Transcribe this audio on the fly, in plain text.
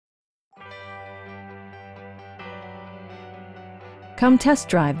Come test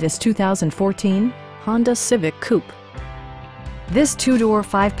drive this 2014 Honda Civic Coupe. This two-door,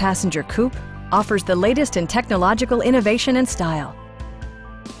 five-passenger coupe offers the latest in technological innovation and style.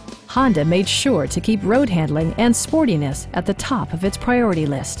 Honda made sure to keep road handling and sportiness at the top of its priority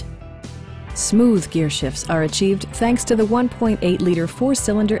list. Smooth gear shifts are achieved thanks to the 1.8-liter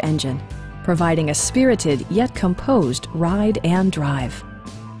four-cylinder engine, providing a spirited yet composed ride and drive.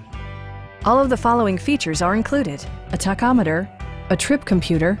 All of the following features are included: a tachometer, a trip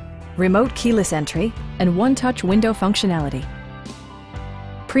computer, remote keyless entry, and one-touch window functionality.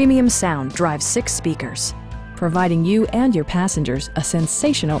 Premium sound drives 6 speakers, providing you and your passengers a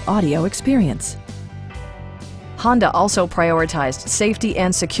sensational audio experience. Honda also prioritized safety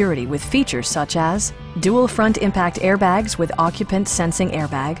and security with features such as dual front impact airbags with occupant sensing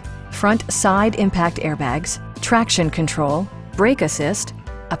airbag, front side impact airbags, traction control, brake assist,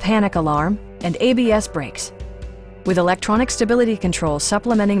 a panic alarm, and ABS brakes. With electronic stability control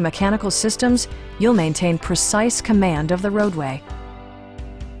supplementing mechanical systems, you'll maintain precise command of the roadway.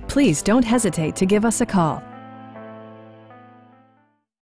 Please don't hesitate to give us a call.